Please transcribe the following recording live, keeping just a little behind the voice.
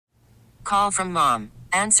Call from mom.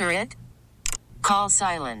 Answer it. Call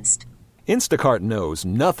silenced. Instacart knows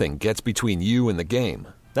nothing gets between you and the game.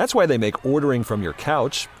 That's why they make ordering from your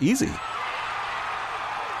couch easy.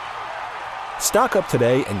 Stock up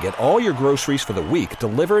today and get all your groceries for the week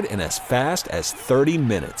delivered in as fast as 30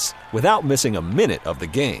 minutes without missing a minute of the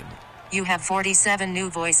game. You have 47 new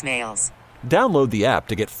voicemails. Download the app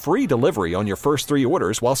to get free delivery on your first 3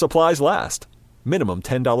 orders while supplies last. Minimum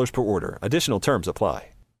 $10 per order. Additional terms apply.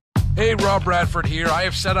 Hey, Rob Bradford here. I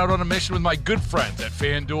have set out on a mission with my good friends at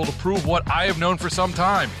FanDuel to prove what I have known for some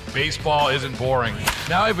time. Baseball isn't boring.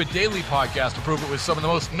 Now I have a daily podcast to prove it with some of the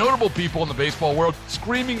most notable people in the baseball world,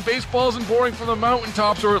 screaming baseball isn't boring from the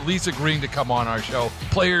mountaintops, or at least agreeing to come on our show.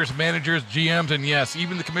 Players, managers, GMs, and yes,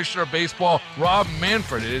 even the commissioner of baseball, Rob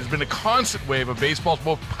Manfred. It has been a constant wave of baseball's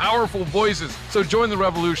most powerful voices. So join the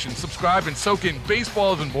revolution. Subscribe and soak in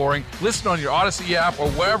Baseball Isn't Boring. Listen on your Odyssey app or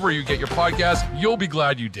wherever you get your podcasts. You'll be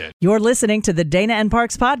glad you did. You're listening to the Dana and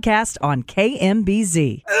Parks podcast on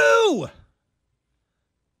KMBZ. Ooh!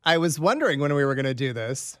 I was wondering when we were going to do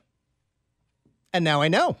this, and now I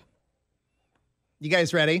know. You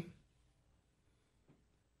guys ready?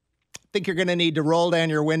 Think you're going to need to roll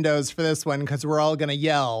down your windows for this one because we're all going to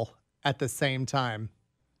yell at the same time.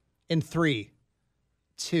 In 3,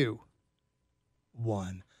 2,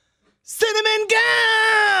 1. Cinnamon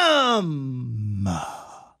gum!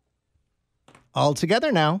 All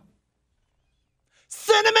together now.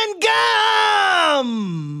 Cinnamon gum!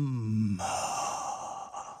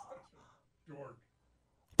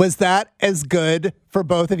 Was that as good for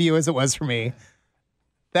both of you as it was for me?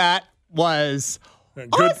 That was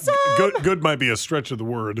awesome! Good might be a stretch of the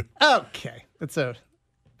word. Okay. It's a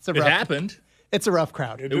It rough, happened. It's a rough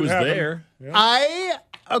crowd. It was happen. there. Yeah.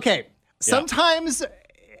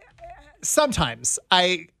 Sometimes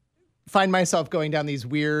I find myself going down these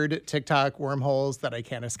weird TikTok wormholes that I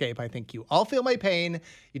can't escape. I think you all feel my pain.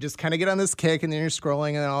 You just kind of get on this kick and then you're scrolling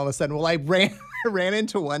and then all of a sudden, I ran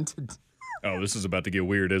into one today. Oh, this is about to get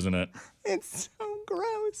weird, isn't it? It's so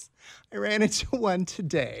gross. I ran into one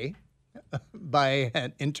today by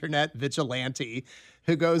an internet vigilante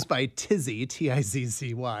who goes by Tizzy,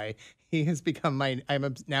 Tizzy. He has become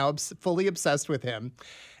I'm now fully obsessed with him.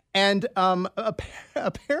 And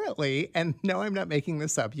apparently, and no, I'm not making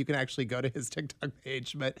this up. You can actually go to his TikTok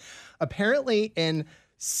page, but apparently in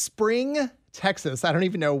Spring, Texas, I don't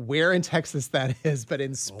even know where in Texas that is, but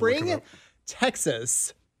in Spring,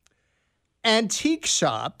 Texas, antique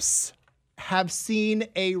shops have seen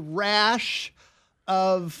a rash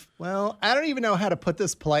of, well, I don't even know how to put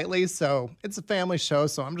this politely, so it's a family show,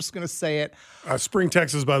 so I'm just going to say it. Spring,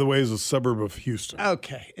 Texas, by the way, is a suburb of Houston.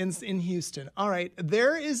 Okay, in Houston. All right,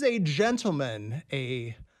 there is a gentleman,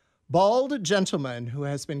 a bald gentleman who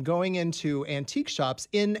has been going into antique shops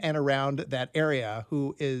in and around that area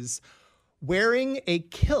who is wearing a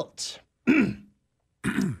kilt.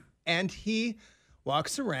 And he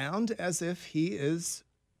walks around as if he is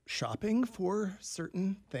shopping for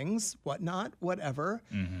certain things, whatnot, whatever,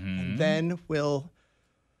 and then will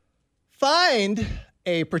find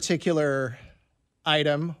a particular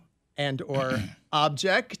item and or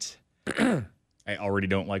object. I already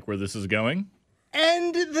don't like where this is going.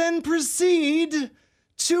 And then proceed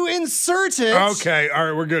to insert it. Okay,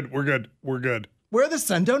 all right, we're good. Where the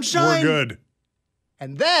sun don't shine. We're good.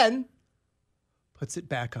 And then puts it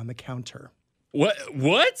back on the counter.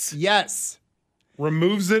 What? Yes.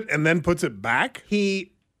 Removes it and then puts it back?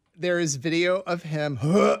 There is video of him.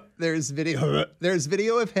 There's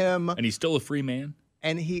video of him. And he's still a free man?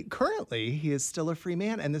 And he is still a free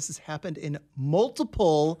man. And this has happened in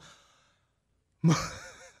multiple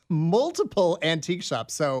antique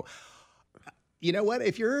shops. So, you know what?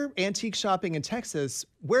 If you're antique shopping in Texas,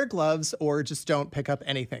 wear gloves or just don't pick up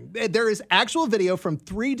anything. There is actual video from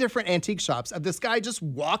 3 different antique shops of this guy just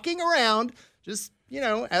walking around, just,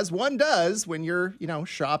 as one does when you're,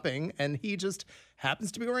 shopping. And he just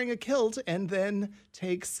happens to be wearing a kilt and then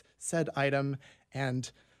takes said item and...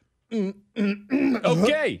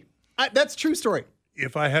 Okay. That's a true story.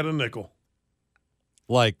 If I had a nickel.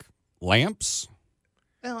 Like lamps?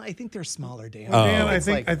 Well, I think they're smaller, Dan. Dan, I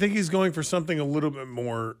think he's going for something a little bit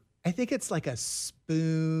more. I think it's like a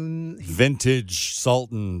spoon. Vintage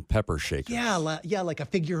salt and pepper shaker. Yeah, like a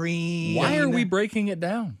figurine. Why are we breaking it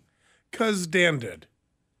down? Because Dan did.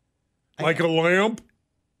 Like a lamp?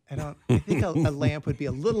 I think a lamp would be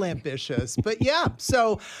a little ambitious, but yeah.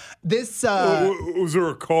 So this was there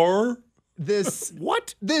a car? This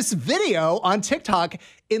what? This video on TikTok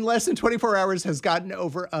in less than 24 hours has gotten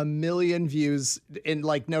over 1 million views in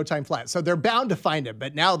like no time flat. So they're bound to find him,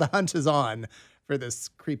 but now the hunt is on for this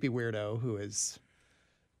creepy weirdo who is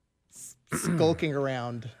skulking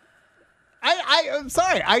around I'm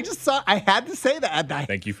sorry. I just saw. I had to say that.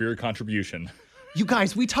 Thank you for your contribution. You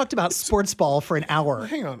guys, we talked about sports ball for an hour.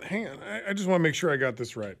 Hang on. I just want to make sure I got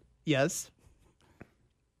this right. Yes.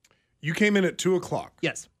 You came in at 2:00.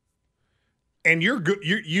 Yes. And you're good.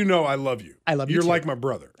 You know I love you. I love you You're too. like my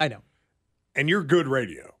brother. I know. And you're good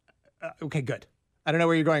radio. Okay, good. I don't know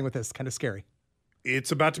where you're going with this. Kind of scary.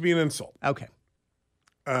 It's about to be an insult. Okay.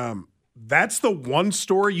 That's the one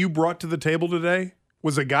story you brought to the table today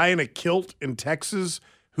was a guy in a kilt in Texas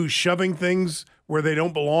who's shoving things where they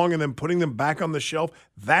don't belong and then putting them back on the shelf.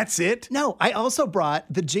 That's it? No, I also brought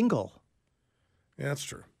the jingle. Yeah, that's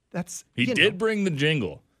true. He did bring the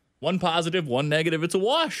jingle. One positive, one negative. It's a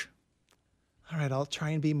wash. All right, I'll try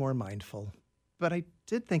and be more mindful. But I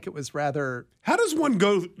did think it was rather... How does one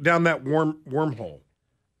go down that wormhole?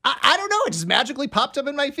 I don't know. It just magically popped up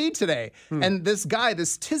in my feed today. And this guy,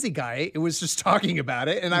 this Tizzy guy, it was just talking about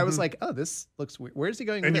it. And I was like, oh, this looks weird. Where's he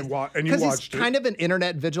going with this? And you watched he's kind of an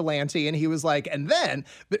internet vigilante. And he was like, and then,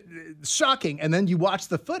 shocking. And then you watch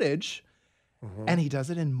the footage and he does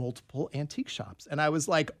it in multiple antique shops. And I was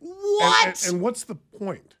like, what? And what's the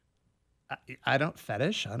point? I don't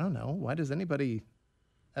fetish. I don't know. Why does anybody...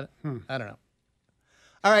 I don't know.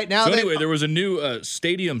 All right, now So anyway, there was a new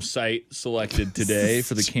stadium site selected today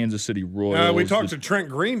for the Kansas City Royals. We talked The to Trent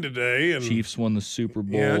Green today. And Chiefs won the Super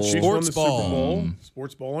Bowl. Yeah, Chiefs won the Sports Super Bowl.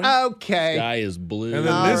 Sports bowling. Okay. Sky is blue. And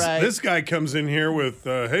then All right. this guy comes in here with,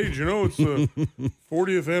 hey, did you know it's the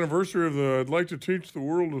 40th anniversary of the I'd Like to Teach the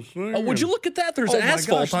World to Sing? Oh, would you look at that? There's Oh my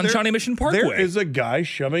asphalt gosh, on there- Shawnee Mission Parkway. There is a guy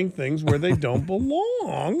shoving things where they don't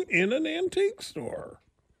belong in an antique store.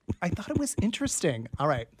 I thought it was interesting. All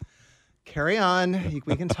right. Carry on.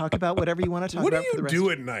 We can talk about whatever you want to talk What about do for the you rest do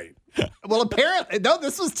of at night? Well, apparently, no,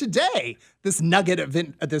 this was today. This nugget of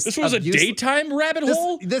This was a daytime rabbit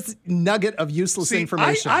hole? This nugget of useless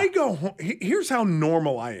information. I go home. Here's how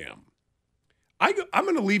normal I am. I'm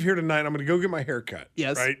going to leave here tonight. I'm going to go get my hair cut.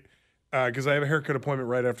 Yes. Right? Because I have a haircut appointment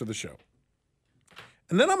right after the show.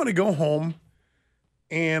 And then I'm going to go home,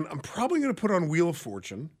 and I'm probably going to put on Wheel of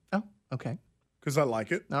Fortune. Oh, okay. Because I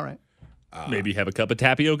like it. All right. Maybe have a cup of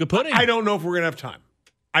tapioca pudding. I don't know if we're going to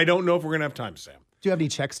have time. Sam. Do you have any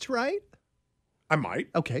checks to write? I might.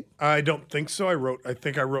 Okay. I don't think so. I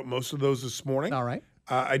think I wrote most of those this morning. All right.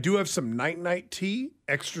 I do have some night tea,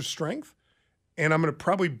 extra strength, and I'm going to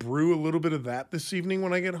probably brew a little bit of that this evening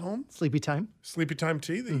when I get home. Sleepy time. Sleepy time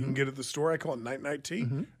tea that you can get at the store. I call it night tea.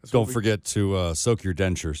 That's Don't what we- forget to soak your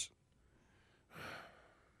dentures.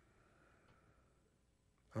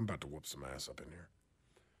 I'm about to whoop some ass up in here.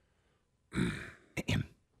 Ahem.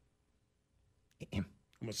 I'm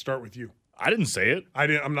going to start with you. I didn't say it.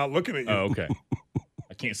 I'm not looking at you. Oh, okay.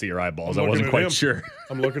 I can't see your eyeballs. I'm I wasn't looking at quite him. sure.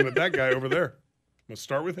 I'm looking at that guy over there. I'm going to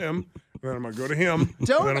start with him, and then I'm going to go to him, and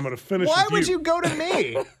then I'm going to finish Why with would you go to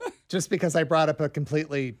me? Just because I brought up a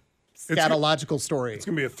completely scatological story. It's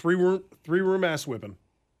going to be a three-room ass whipping.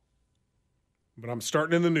 But I'm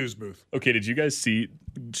starting in the news booth. Okay, did you guys see,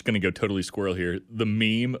 just going to go totally squirrel here, the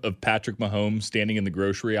meme of Patrick Mahomes standing in the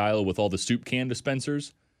grocery aisle with all the soup can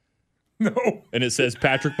dispensers? No. And it says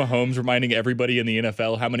Patrick Mahomes reminding everybody in the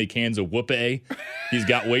NFL how many cans of Whoop-A he's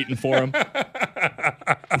got waiting for him.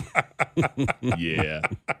 Yeah.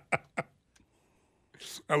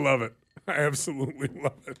 I love it. I absolutely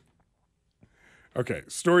love it. Okay,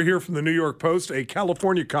 story here from the New York Post. A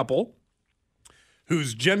California couple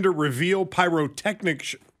whose gender reveal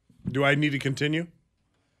pyrotechnic... Do I need to continue?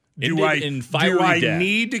 Ended in fiery death.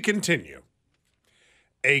 Need to continue?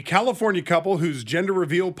 A California couple whose gender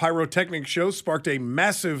reveal pyrotechnic show sparked a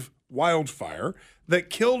massive wildfire that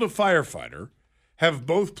killed a firefighter have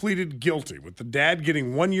both pleaded guilty, with the dad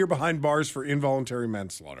getting 1 year behind bars for involuntary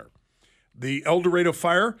manslaughter. The El Dorado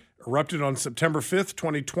fire erupted on September 5th,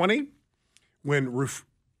 2020, when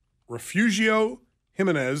Refugio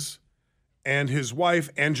Jimenez and his wife,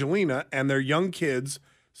 Angelina, and their young kids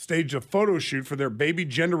staged a photo shoot for their baby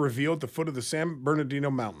gender reveal at the foot of the San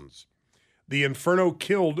Bernardino Mountains. The inferno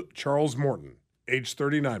killed Charles Morton, age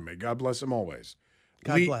 39. May God bless him always.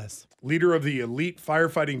 God bless. Leader of the elite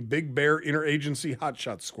firefighting Big Bear Interagency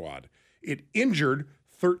Hotshot Squad. It injured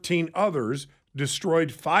 13 others,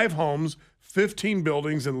 destroyed 5 homes, 15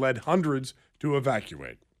 buildings, and led hundreds to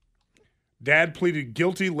evacuate. Dad pleaded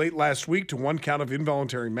guilty late last week to 1 count of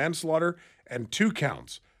involuntary manslaughter and 2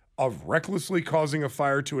 counts of recklessly causing a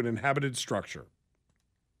fire to an inhabited structure.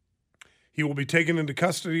 He will be taken into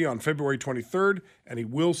custody on February 23rd, and he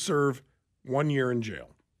will serve 1 year in jail.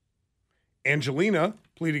 Angelina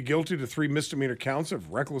pleaded guilty to 3 misdemeanor counts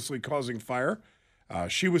of recklessly causing fire.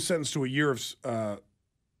 She was sentenced to a year of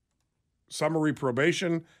summary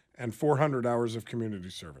probation and 400 hours of community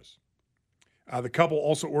service. The couple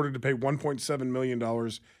also ordered to pay $1.7 million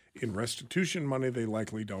in restitution money they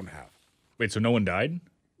likely don't have. Wait, so no one died?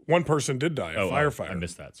 One person did die, a firefighter. I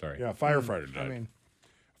missed that. Sorry. Yeah, a firefighter died.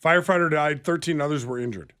 Firefighter died, 13 others were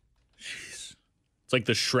injured. Jeez. It's like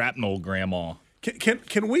the shrapnel grandma.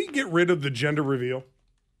 Can we get rid of the gender reveal?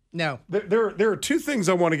 No. There are two things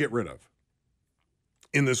I want to get rid of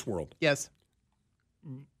in this world. Yes.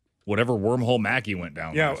 Whatever wormhole Mackie went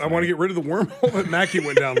down. Yeah, I want to get rid of the wormhole that Mackie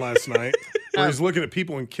went down last night, where he's looking at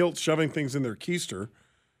people in kilts shoving things in their keister.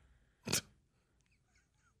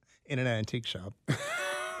 In an antique shop.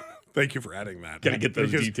 Thank you for adding that. Gotta get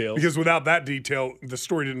those details. Because without that detail, the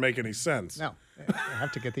story didn't make any sense. No. I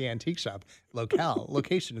have to get the antique shop.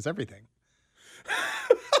 Location is everything.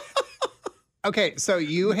 Okay, so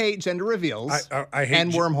you hate gender reveals I hate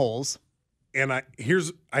and wormholes. And I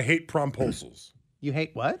hate promposals. You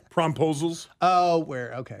hate what? Promposals. Oh,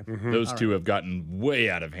 where? Okay. Those two have gotten way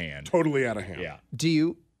out of hand. Totally out of hand. Yeah. Do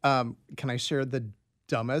you, can I share the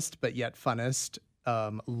dumbest but yet funnest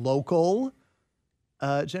local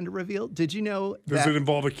gender reveal? Did you know Does it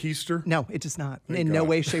involve a keister? No, it does not. Thank In God. no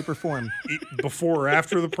way, shape, or form. Before or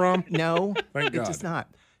after the prom? No, Thank it God. does not.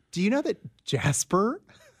 Do you know that Jasper?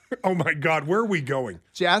 Oh my God, where are we going?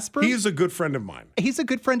 Jasper? He is a good friend of mine. He's a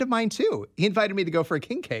good friend of mine too. He invited me to go for a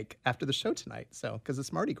king cake after the show tonight. So, because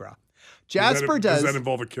it's Mardi Gras. Jasper Does that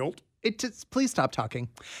involve a kilt? Please stop talking.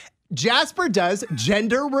 Jasper does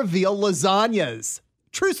gender reveal lasagnas.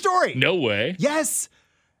 True story. No way. Yes.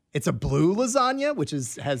 It's a blue lasagna, which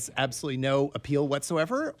has absolutely no appeal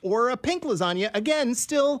whatsoever, or a pink lasagna. Again,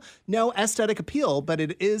 still no aesthetic appeal, but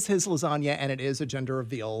it is his lasagna and it is a gender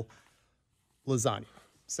reveal lasagna.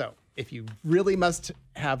 So if you really must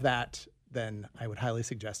have that, then I would highly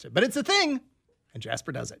suggest it. But it's a thing, and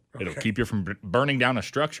Jasper does it. It'll keep you from burning down a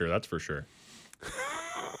structure, that's for sure.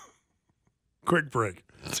 Quick break.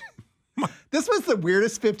 This was the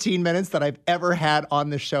weirdest 15 minutes that I've ever had on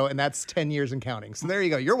the show, and that's 10 years and counting. So there you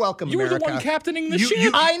go. You're welcome, You were America. the one captaining the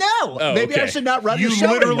ship. I know. Oh, Maybe I okay. should not run You the show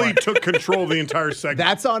literally anymore. took control of the entire segment.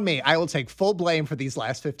 That's on me. I will take full blame for these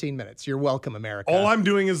last 15 minutes. You're welcome, America. All I'm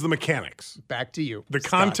doing is the mechanics. Back to you. The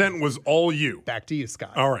Scott. content was all you. Back to you,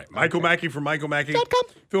 Scott. All right. Michael Mackey from Michael Mackey.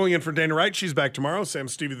 Filling in for Dana Wright. She's back tomorrow. Sam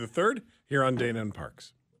Stevie III here on Dana and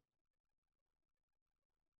Parks.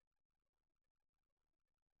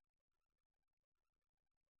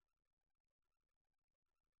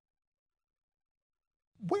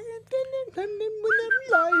 When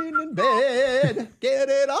I'm lying in bed, get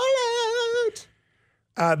it all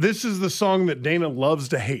out. This is the song that Dana loves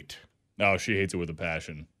to hate. Oh, she hates it with a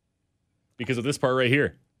passion. Because of this part right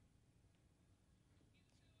here.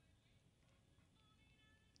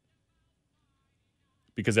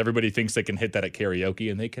 Because everybody thinks they can hit that at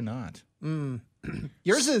karaoke, and they cannot.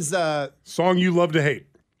 Yours is Song you love to hate.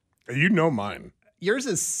 You know mine.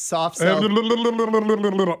 soft cell.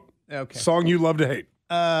 Okay. Song you love to hate.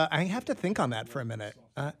 I have to think on that for a minute.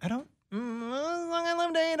 I don't. Song I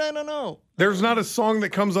love to hate. I don't know. There's not a song that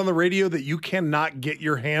comes on the radio that you cannot get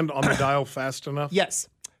your hand on the dial fast enough. Yes,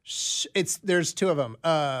 there's two of them.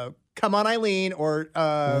 Come on, Eileen, or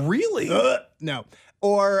Really? no,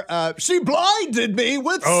 or she blinded me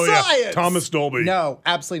with Yeah, science. Thomas Dolby. No,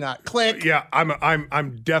 absolutely not. Click. Yeah,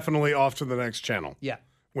 I'm definitely off to the next channel. Yeah,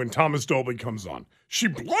 When Thomas Dolby comes on, she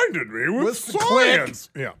blinded me with With science.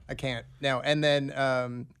 Yeah. I can't. No, and then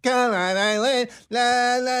come on, Eileen,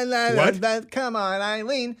 la la la What? la. Come on,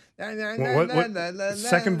 Eileen. What?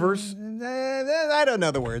 Second verse? I don't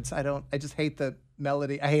know the words. I just hate the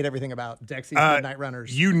melody. I hate everything about Dexy's Midnight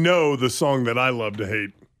Runners. You know the song that I love to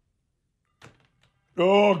hate.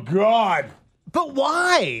 Oh God, But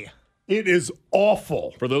why? it is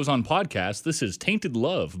awful. For those on podcast, this is Tainted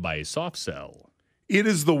Love by Soft Cell. It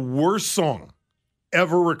is the worst song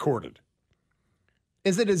ever recorded.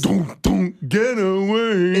 Is it his? Don't get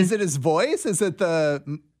away. Is it his voice? Is it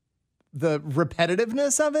the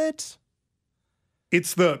repetitiveness of it?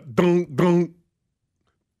 It's the dunk dunk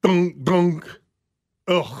dunk dunk.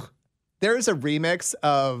 Ugh. There's a remix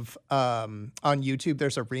of on YouTube.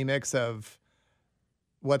 There's a remix of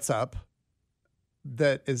 "What's Up"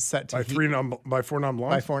 that is set to By four non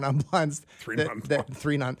blondes. by 4 non-blondes. Three that- non-blondes. that-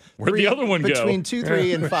 three non. Where'd the other one go? Between 2,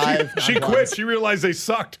 3, and 5. She non-blondes. quit. She realized they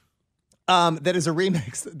sucked. That is a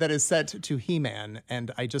remix that is set to He-Man,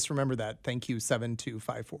 and I just remember that. Thank you,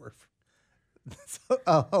 7254. It's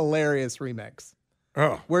a hilarious remix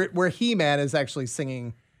Oh. where He-Man is actually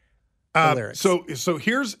singing the lyrics. So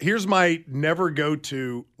here's my never go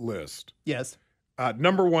to list. Yes.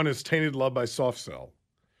 Number 1 is Tainted Love by Soft Cell.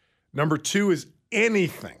 Number 2 is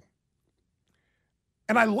Anything.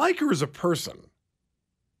 And I like her as a person.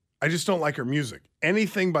 I just don't like her music.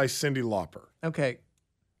 Anything by Cyndi Lauper. Okay.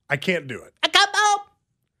 I can't do it. I come home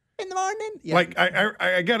in the morning. Yeah. Like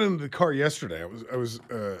I got into the car yesterday. I was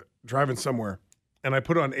driving somewhere, and I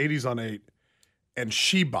put on 80s on 8, and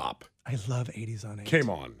She Bop I love 80s on 8. came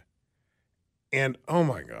on, and oh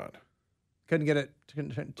my God, Couldn't get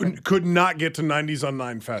it. could not get to 90s on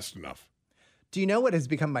 9 fast enough. Do you know what has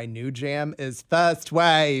become my new jam is First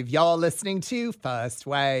Wave. Y'all listening to First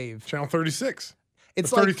Wave. Channel 36.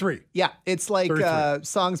 It's Or 33. Like, yeah, it's like 33.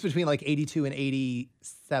 songs between like 82 and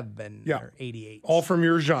 87 Yeah. or 88. All from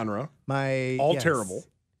your genre. All terrible.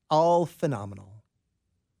 All phenomenal.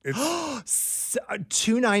 It's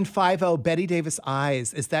 2950 Betty Davis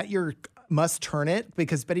Eyes. Is that your must turn it?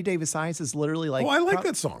 Because Betty Davis Eyes is literally like I like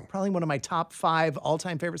that song. Probably one of my top 5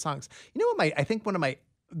 all-time favorite songs. You know what I think one of my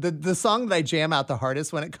the song that I jam out the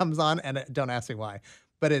hardest when it comes on, and don't ask me why,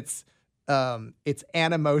 but it's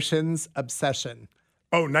Animotion's Obsession.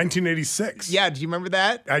 Oh, 1986. Yeah, do you remember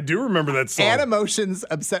that? I do remember that song. Animotion's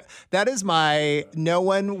Obsession. That is my no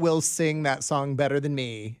one will sing that song better than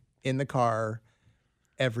me in the car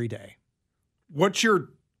every day. What's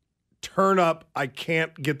your turn up? I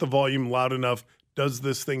can't get the volume loud enough. Does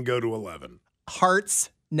this thing go to 11? Hearts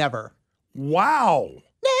Never. Wow.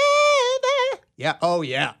 Never. Yeah. Oh,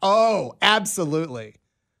 yeah. Oh, absolutely.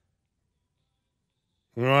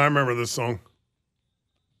 Oh, I remember this song.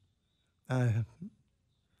 19,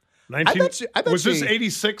 was this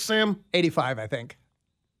 86, Sam? 85, I think.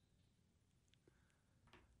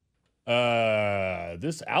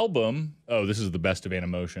 This album. Oh, this is the best of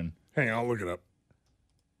Animotion. Hang on, I'll look it up.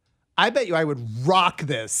 I bet you I would rock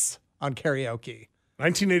this on karaoke.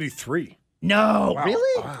 1983. No, Wow.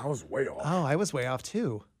 really? Wow, I was way off. Oh, I was way off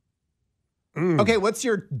too. Okay, what's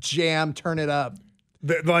your jam? Turn it up.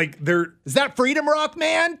 Is that Freedom Rock,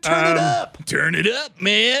 man? Turn it up. Turn it up,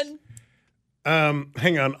 man.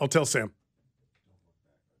 Hang on, I'll tell Sam.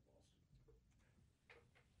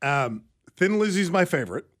 Thin Lizzy's my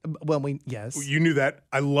favorite. Well, yes. You knew that.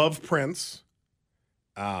 I love Prince.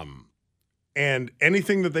 And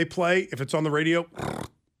anything that they play, if it's on the radio,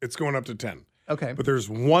 it's going up to 10. Okay. But there's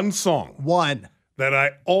one song. That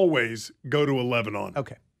I always go to 11 on.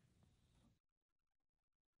 Okay.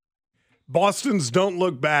 Boston's Don't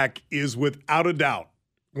Look Back is without a doubt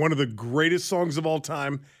one of the greatest songs of all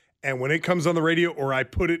time. And when it comes on the radio or I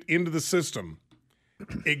put it into the system,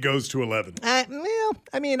 it goes to 11. Well,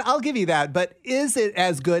 I mean, I'll give you that. But is it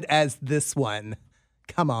as good as this one?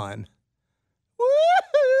 Come on.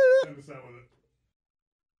 Woo-hoo!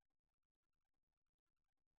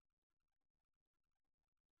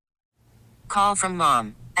 Call from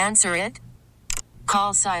mom. Answer it.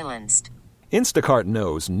 Call silenced. Instacart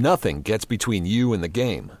knows nothing gets between you and the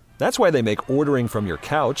game. That's why they make ordering from your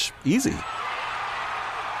couch easy.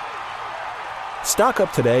 Stock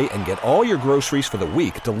up today and get all your groceries for the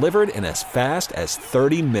week delivered in as fast as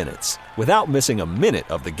 30 minutes without missing a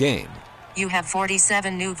minute of the game. You have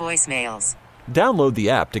 47 new voicemails. Download the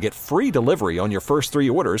app to get free delivery on your first 3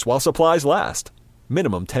 orders while supplies last.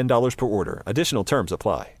 Minimum $10 per order. Additional terms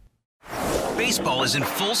apply. Baseball is in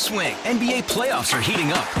full swing. NBA playoffs are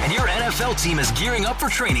heating up, and your NFL team is gearing up for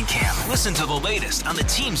training camp. Listen to the latest on the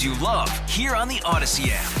teams you love here on the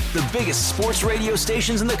Odyssey app. The biggest sports radio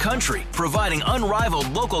stations in the country, providing unrivaled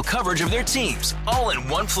local coverage of their teams, all in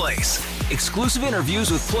one place. Exclusive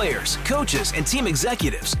interviews with players, coaches, and team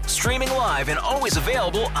executives, streaming live and always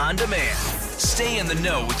available on demand. Stay in the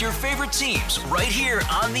know with your favorite teams right here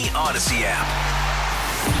on the Odyssey app.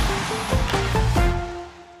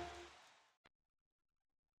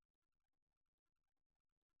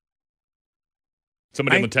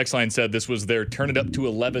 Somebody on the text line said this was their Turn It Up to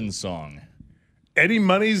 11 song. Eddie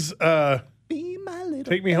Money's Be my little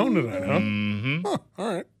Take Me Home Tonight, huh? Mm-hmm. Huh,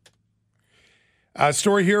 all right. A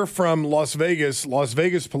story here from Las Vegas. Las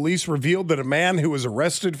Vegas police revealed that a man who was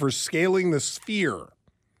arrested for scaling the Sphere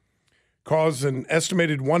caused an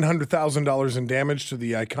estimated $100,000 in damage to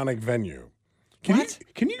the iconic venue. Can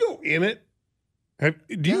you go in it?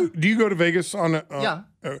 Do you go to Vegas on? Yeah.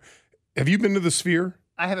 Have you been to the Sphere?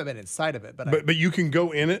 I haven't been inside of it, but you can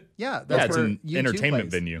go in it. Yeah, that's it's where an U2 entertainment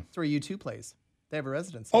plays. venue. That's where U2 plays. They have a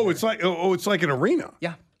residence. It's like an arena.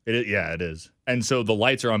 Yeah. It is. And so the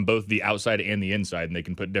lights are on both the outside and the inside, and they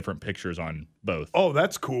can put different pictures on both. Oh,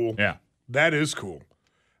 that's cool. Yeah. That is cool.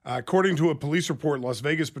 According to a police report, Las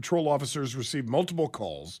Vegas patrol officers received multiple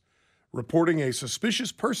calls reporting a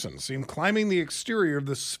suspicious person seen climbing the exterior of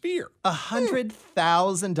the Sphere.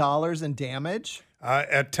 $100,000 in damage?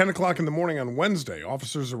 At 10 o'clock in the morning on Wednesday,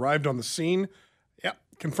 officers arrived on the scene.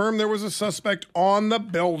 Confirmed there was a suspect on the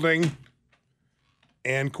building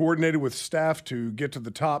and coordinated with staff to get to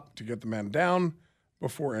the top to get the man down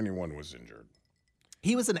before anyone was injured.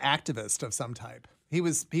 He was an activist of some type. He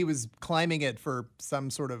was climbing it for some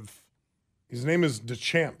sort of. His name is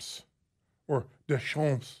Deschamps or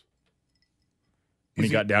Deschamps. When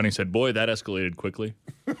he got down, he said, "Boy, that escalated quickly."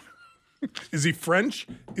 Is he French?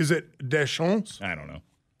 Is it Deschamps? I don't know.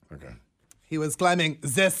 Okay. He was climbing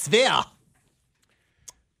the sphere.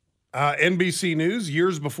 NBC News,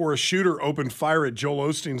 years before a shooter opened fire at Joel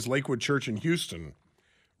Osteen's Lakewood Church in Houston,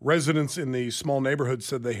 residents in the small neighborhood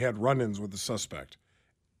said they had run-ins with the suspect,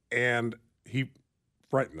 and he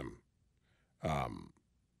frightened them.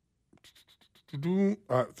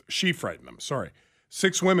 She frightened them, sorry.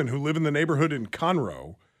 6 women who live in the neighborhood in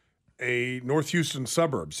Conroe, a North Houston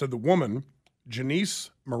suburb, said the woman, Janice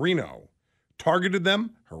Marino, targeted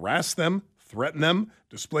them, harassed them, threatened them,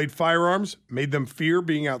 displayed firearms, made them fear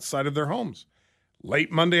being outside of their homes. Late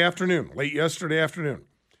yesterday afternoon,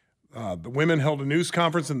 the women held a news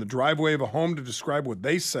conference in the driveway of a home to describe what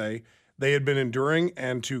they say they had been enduring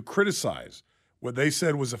and to criticize what they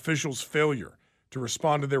said was officials' failure to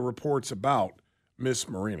respond to their reports about Miss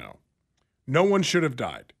Marino. No one should have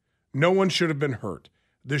died. No one should have been hurt.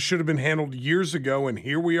 This should have been handled years ago, and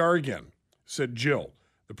here we are again, said Jill,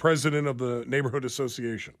 the president of the neighborhood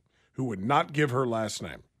association, who would not give her last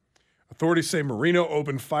name. Authorities say Marino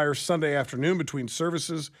opened fire Sunday afternoon between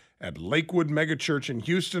services at Lakewood Megachurch in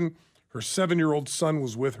Houston. Her 7-year-old son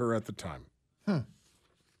was with her at the time.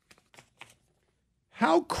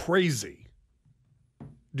 How crazy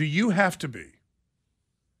do you have to be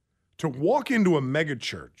to walk into a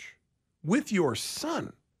megachurch with your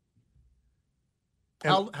son?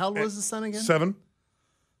 How old was the son again? 7.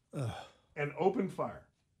 And open fire.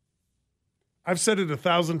 I've said it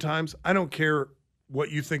 1,000 times. I don't care what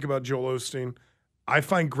you think about Joel Osteen. I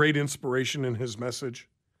find great inspiration in his message.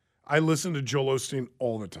 I listen to Joel Osteen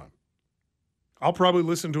all the time. I'll probably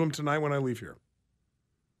listen to him tonight when I leave here.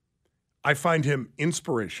 I find him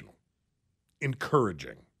inspirational,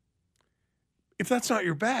 encouraging. If that's not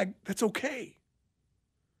your bag, that's okay.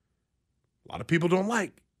 A lot of people don't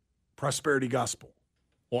like prosperity gospel.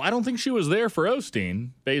 Well, I don't think she was there for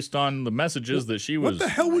Osteen based on the messages that she was. What the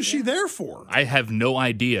hell was she there for? I have no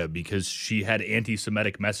idea because she had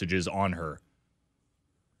anti-Semitic messages on her.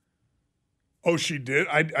 Oh, she did?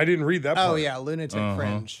 I didn't read that part. Oh, yeah, Lunatic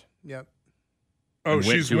Fringe. Yep. Oh, And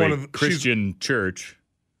she's went to one a of the Christian church.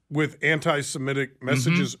 with anti-Semitic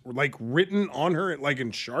messages like written on her, like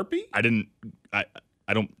in Sharpie? I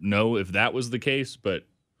don't know if that was the case, but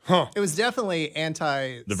It was definitely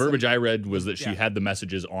anti. the verbiage I read was that she had the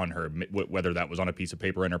messages on her. Whether that was on a piece of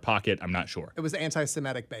paper in her pocket, I'm not sure. It was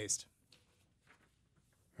anti-Semitic based.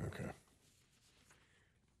 Okay.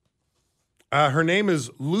 Her name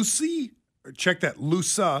is Lucy. Check that,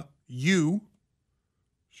 Lusa Yu.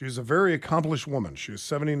 She's a very accomplished woman. She is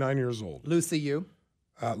 79 years old. Lucy Yu.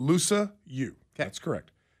 Lusa Yu. That's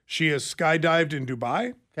correct. She has skydived in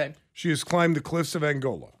Dubai. Okay. She has climbed the cliffs of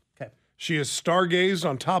Angola. Okay. She has stargazed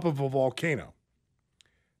on top of a volcano.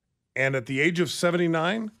 And at the age of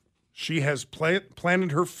 79, she has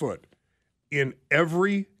planted her foot in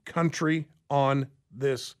every country on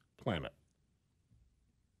this planet.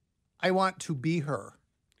 I want to be her.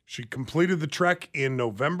 She completed the trek in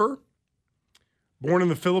November. Born in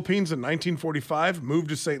the Philippines in 1945, moved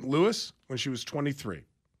to St. Louis when she was 23.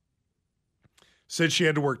 Said she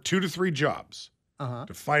had to work 2 to 3 jobs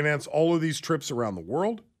to finance all of these trips around the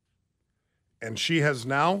world. And she has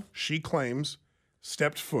now, she claims,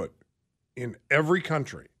 stepped foot in every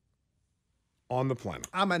country on the planet.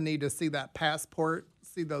 I'm going to need to see that passport,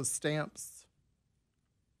 see those stamps.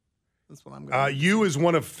 That's what I'm going to Yu is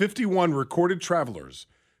one of 51 recorded travelers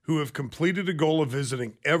who have completed a goal of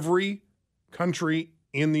visiting every country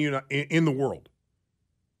in the world.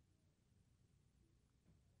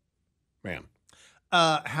 Man.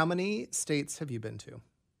 How many states have you been to?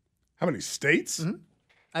 How many states?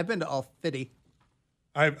 I've been to all 50.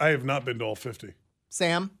 I have not been to all 50.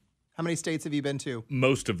 Sam, how many states have you been to?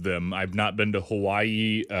 Most of them. I've not been to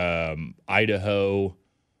Hawaii, Idaho,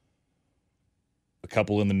 a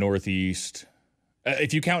couple in the Northeast.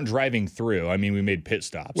 If you count driving through, I mean, we made pit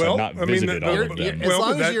stops. Well, I've not visited all of them. As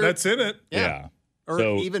long as you're- that's in it. Yeah. Or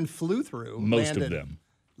So, even flew through. most of them.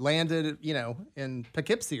 Landed, in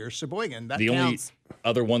Poughkeepsie or Sheboygan. That The counts. only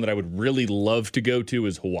other one that I would really love to go to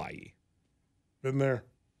is Hawaii. Been there.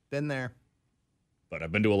 Been there. But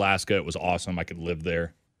I've been to Alaska. It was awesome. I could live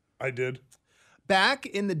there. I did. Back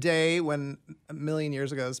in the day when, a million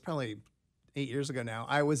years ago, it's probably 8 years ago now,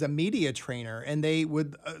 I was a media trainer, and they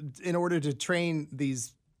would, in order to train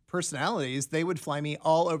these personalities, they would fly me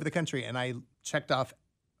all over the country, and I checked off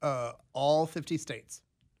all 50 states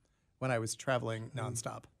when I was traveling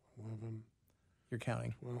nonstop. You're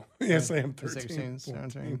counting. Well, yes, I am. 13,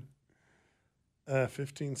 17.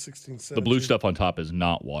 15, 16, 17. The blue stuff on top is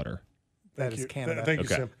not water. That is Canada. Thank you,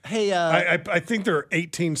 Okay. Sam. Hey, I think there are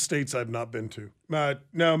 18 states I've not been to.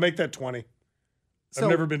 No, make that 20. So- I've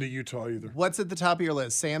never been to Utah either. what's at the top of your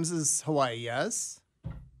list? Sam's is Hawaii, yes?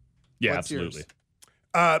 Yeah, What's absolutely.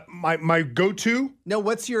 yours? My go-to? No,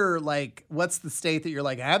 what's the state that you're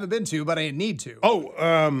like, I haven't been to, but I need to?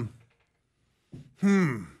 Oh,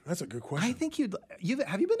 that's a good question. I think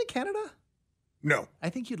have you been to Canada? No. I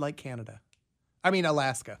think you'd like Canada. I mean,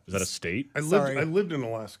 Alaska. Is that a state? I Sorry. lived in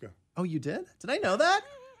Alaska. Oh, you did? Did I know that?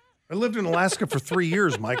 I lived in Alaska for 3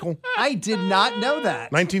 years, Michael. I did not know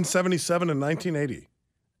that. 1977 and 1980.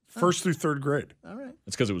 First through third grade. All right.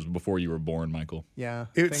 That's because it was before you were born, Michael. Yeah.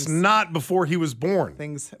 It's not before he was born.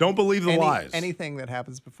 Don't believe the lies. Anything that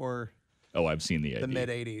happens before Oh, I've seen the the ID. mid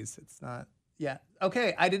 80s, it's not. Yeah.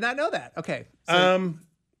 Okay. I did not know that. Okay. And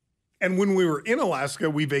when we were in Alaska,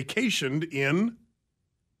 we vacationed in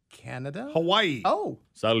Canada? Hawaii. Oh,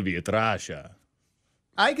 Salvi et Rasha.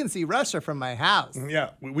 I can see Russia from my house. Yeah,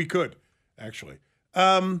 we could, actually.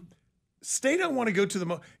 State I want to go to the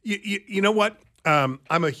most. You know what? I'm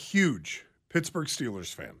a huge Pittsburgh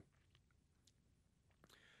Steelers fan.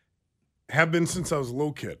 Have been since I was a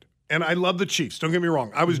little kid. And I love the Chiefs. Don't get me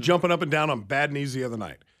wrong. I was jumping up and down on bad knees the other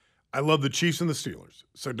night. I love the Chiefs and the Steelers.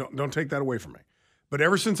 So don't take that away from me. But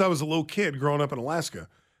ever since I was a little kid growing up in Alaska,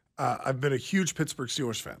 I've been a huge Pittsburgh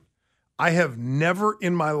Steelers fan. I have never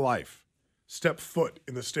in my life stepped foot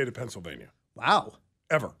in the state of Pennsylvania. Wow.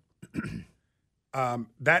 Ever.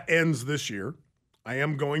 That ends this year. I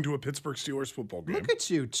am going to a Pittsburgh Steelers football game. Look at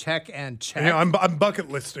you, check and check. Yeah, I'm bucket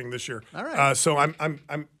listing this year. All right. So I'm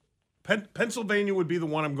Pennsylvania would be the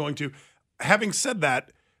one I'm going to. Having said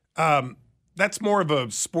that, that's more of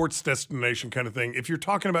a sports destination kind of thing. If you're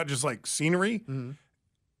talking about just like scenery,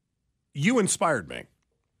 you inspired me.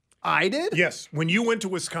 I did? Yes, when you went to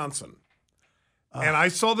Wisconsin, and I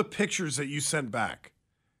saw the pictures that you sent back.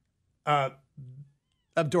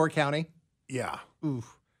 Of Door County? Yeah. Ooh,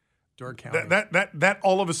 Door County. That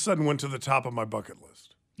all of a sudden went to the top of my bucket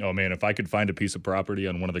list. Oh, man, if I could find a piece of property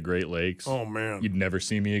on one of the Great Lakes, Oh, man. you'd never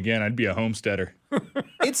see me again. I'd be a homesteader.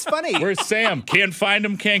 It's funny. Where's Sam? Can't find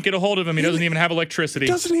him, can't get a hold of him. He doesn't even have electricity.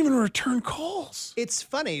 Doesn't even return calls. It's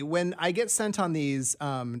funny when I get sent on these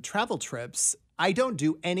travel trips, I don't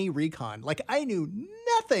do any recon. Like I knew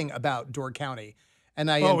nothing about Door County. And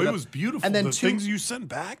I ended It up- was beautiful. And then the things you sent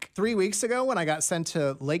back. 3 weeks ago, when I got sent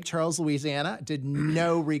to Lake Charles, Louisiana, did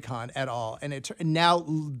no recon at all. And now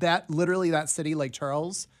that city, Lake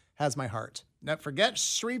Charles, has my heart. Now, forget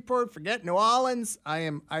Shreveport, forget New Orleans. I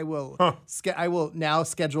will now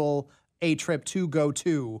schedule a trip to go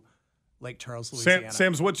to Lake Charles, Louisiana.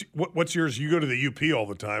 Sam's, what's yours? You go to the UP all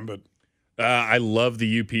the time, but I love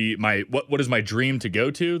the UP. What is my dream to go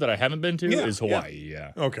to that I haven't been to is Hawaii.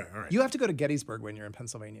 Yeah. okay, all right. You have to go to Gettysburg when you're in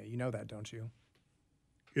Pennsylvania. You know that, don't you?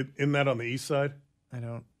 Isn't that on the east side? I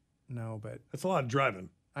don't know, but That's a lot of driving.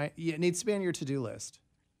 it needs to be on your to-do list.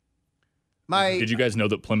 Did you guys know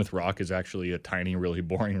that Plymouth Rock is actually a tiny, really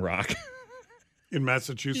boring rock? In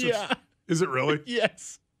Massachusetts? Yeah. Is it really?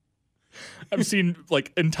 Yes. I've seen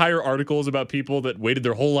like entire articles about people that waited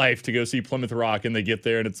their whole life to go see Plymouth Rock, and they get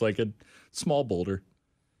there and it's like a small boulder.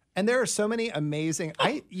 And there are so many amazing.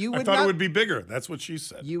 I thought it would be bigger. That's what she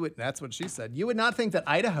said. That's what she said. You would not think that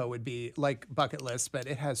Idaho would be like bucket list, but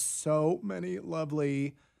it has so many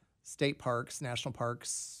lovely state parks, national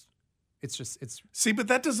parks. It's See, but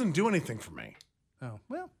that doesn't do anything for me. oh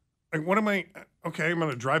well, Like, what am I? Okay, I'm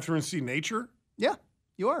going to drive through and see nature. yeah,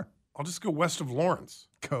 you are. I'll just go west of Lawrence.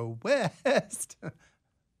 Go west.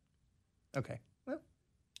 Okay. Well,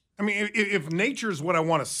 I mean, if nature is what I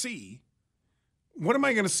want to see, what am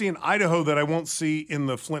I going to see in Idaho that I won't see in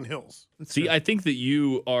the Flint Hills? See, I think that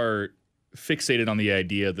you are fixated on the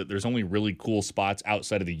idea that there's only really cool spots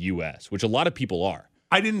outside of the U.S., which a lot of people are.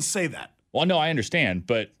 I didn't say that. Well, no, I understand.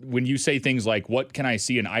 But when you say things like, what can I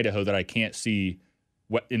see in Idaho that I can't see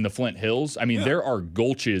in the Flint Hills? I mean, there are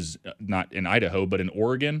gulches, not in Idaho, but in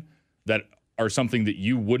Oregon, that are something that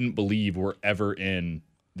you wouldn't believe were ever in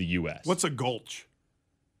the U.S. What's a gulch?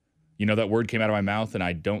 You know, that word came out of my mouth, and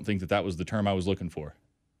I don't think that was the term I was looking for.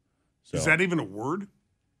 So, Is that even a word?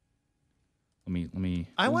 Let me.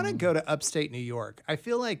 I want to go to upstate New York. I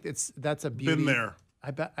feel like that's a beauty. Been there.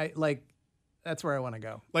 I bet that's where I want to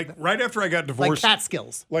go. Like right after I got Like divorced.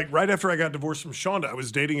 Catskills. Like right after I got divorced from Shonda, I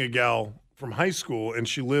was dating a gal from high school, and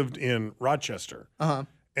she lived in Rochester. Uh-huh.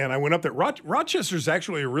 And I went up there. Rochester's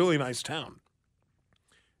actually a really nice town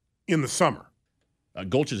in the summer. A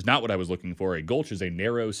gulch is not what I was looking for. A gulch is a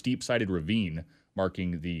narrow, steep-sided ravine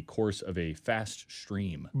marking the course of a fast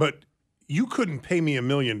stream. But you couldn't pay me $1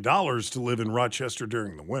 million to live in Rochester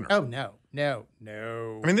during the winter. Oh, no.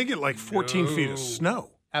 I mean, they get like 14 feet of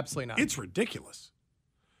snow. Absolutely not. It's ridiculous.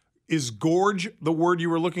 Is gorge the word you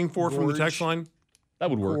were looking for from the text line? That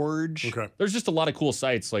would work. Gorge. Okay. There's just a lot of cool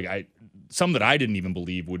sites. Like some that I didn't even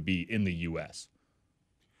believe would be in the U.S.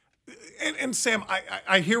 And Sam,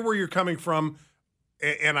 I hear where you're coming from,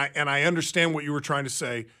 and I understand what you were trying to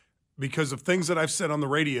say because of things that I've said on the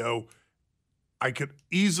radio. I could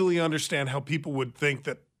easily understand how people would think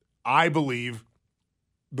that I believe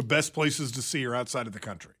the best places to see are outside of the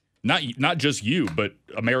country. Not just you, but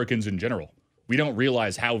Americans in general. We don't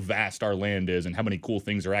realize how vast our land is and how many cool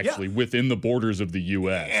things are actually within the borders of the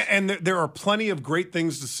U.S. And there are plenty of great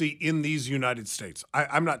things to see in these United States.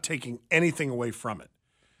 I'm not taking anything away from it.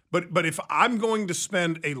 But if I'm going to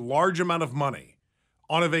spend a large amount of money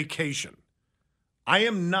on a vacation, I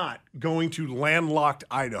am not going to landlocked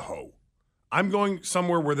Idaho. I'm going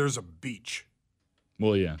somewhere where there's a beach.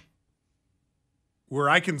 Well, yeah. Where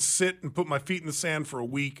I can sit and put my feet in the sand for a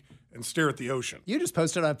week and stare at the ocean. You just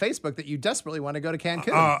posted on Facebook that you desperately want to go to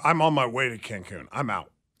Cancun. I'm on my way to Cancun. I'm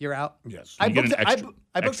out. You're out? Yes. I get an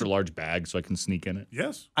extra large bag so I can sneak in it.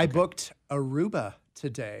 Yes. I booked Aruba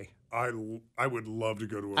today. I would love to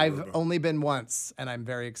go to Aruba. I've only been once, and I'm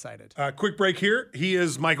very excited. Quick break here. He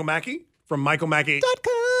is Michael Mackey from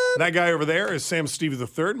MichaelMackey.com. That guy over there is Sam Stevie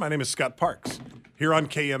III. My name is Scott Parks here on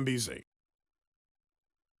KMBZ.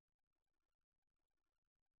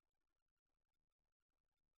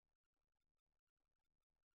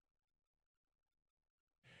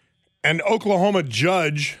 An Oklahoma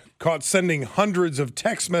judge caught sending hundreds of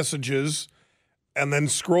text messages and then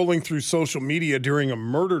scrolling through social media during a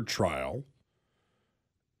murder trial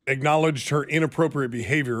acknowledged her inappropriate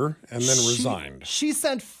behavior and then resigned. She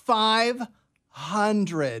sent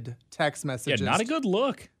 500 text messages. Yeah, not a good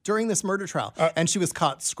look. During this murder trial. And she was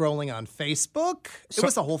caught scrolling on Facebook. It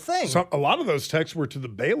was a whole thing. A lot of those texts were to the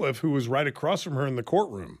bailiff who was right across from her in the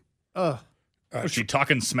courtroom. Was she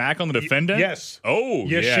talking smack on the defendant? Yes. Oh,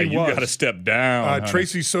 yes, yeah, she you got to step down.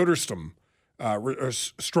 Tracy Soderstrom,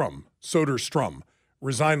 Soderstrom,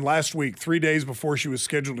 resigned last week, 3 days before she was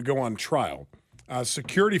scheduled to go on trial.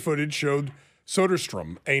 Security footage showed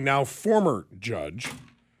Soderstrom, a now former judge,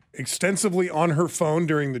 extensively on her phone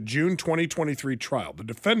during the June 2023 trial. The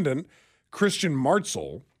defendant, Christian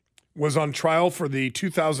Martzel, was on trial for the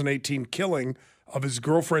 2018 killing of his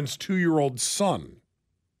girlfriend's 2-year-old son.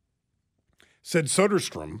 Said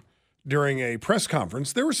Soderstrom during a press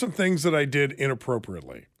conference, there were some things that I did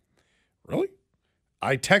inappropriately. Really?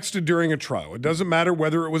 I texted during a trial. It doesn't matter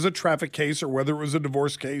whether it was a traffic case or whether it was a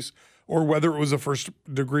divorce case or whether it was a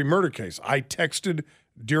first-degree murder case. I texted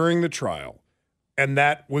during the trial, and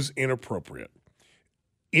that was inappropriate.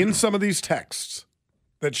 In some of these texts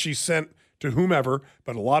that she sent to whomever,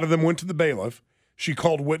 but a lot of them went to the bailiff, she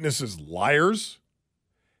called witnesses liars,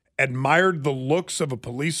 admired the looks of a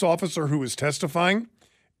police officer who was testifying,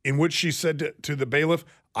 in which she said to the bailiff,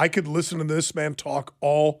 I could listen to this man talk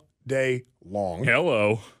all day long.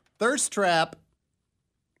 Hello. Thirst trap.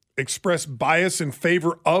 Expressed bias in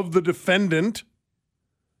favor of the defendant.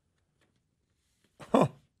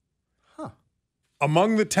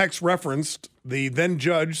 Among the texts referenced, the then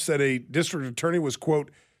judge said a district attorney was,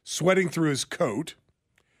 quote, sweating through his coat,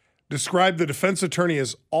 described the defense attorney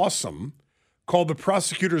as awesome, called the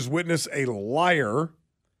prosecutor's witness a liar.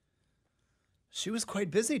 She was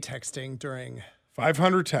quite busy texting during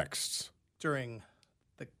 500 texts during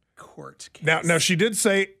the court case. Now she did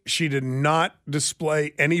say she did not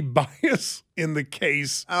display any bias in the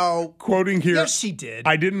case. Oh, quoting here. Yes, she did.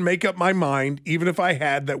 I didn't make up my mind. Even if I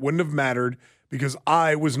had, that wouldn't have mattered because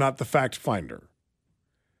I was not the fact finder.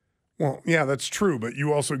 Well, yeah, that's true, but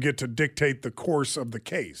you also get to dictate the course of the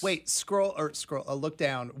case. Wait, look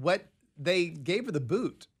down. What? They gave her the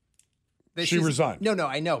boot. She resigned. No,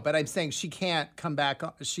 I know, but I'm saying she can't come back.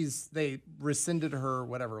 They rescinded her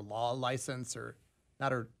whatever law license or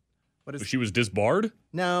not her. What is? She was disbarred?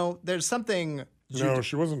 No, there's something. No,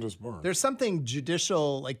 she wasn't disbarred. There's something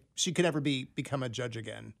judicial, like she could never become a judge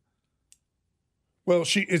again. Well,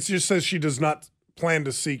 it just says she does not plan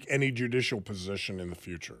to seek any judicial position in the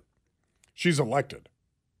future. She's elected.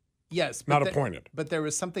 Yes, not appointed. But there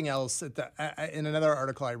was something else in another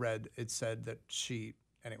article I read. It said that she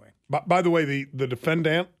anyway. By the way, the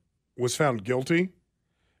defendant was found guilty.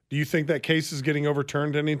 Do you think that case is getting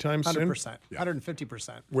overturned anytime soon? 100%,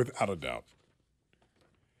 150%, without a doubt.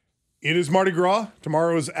 It is Mardi Gras.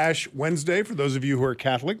 Tomorrow is Ash Wednesday. For those of you who are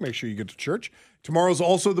Catholic, make sure you get to church. Tomorrow's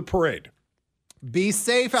also the parade. Be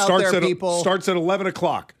safe out there, people. Starts at 11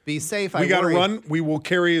 o'clock. Be safe. We got to run. We will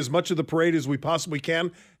carry as much of the parade as we possibly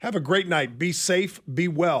can. Have a great night. Be safe. Be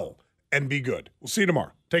well. and be good. We'll see you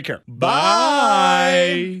tomorrow. Take care.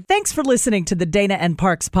 Bye. Thanks for listening to the Dana and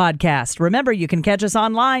Parks podcast. Remember, you can catch us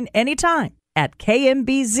online anytime at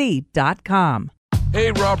kmbz.com. Hey,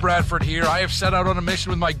 Rob Bradford here. I have set out on a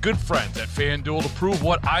mission with my good friends at FanDuel to prove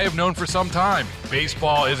what I have known for some time.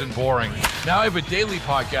 Baseball isn't boring. Now I have a daily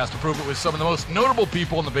podcast to prove it with some of the most notable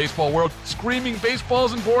people in the baseball world, screaming baseball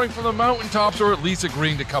isn't boring from the mountaintops, or at least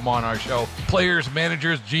agreeing to come on our show. Players,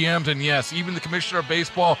 managers, GMs, and yes, even the commissioner of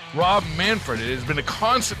baseball, Rob Manfred. It has been a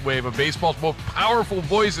constant wave of baseball's most powerful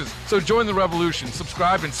voices. So join the revolution.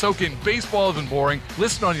 Subscribe and soak in Baseball Isn't Boring.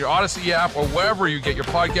 Listen on your Odyssey app or wherever you get your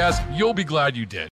podcasts. You'll be glad you did.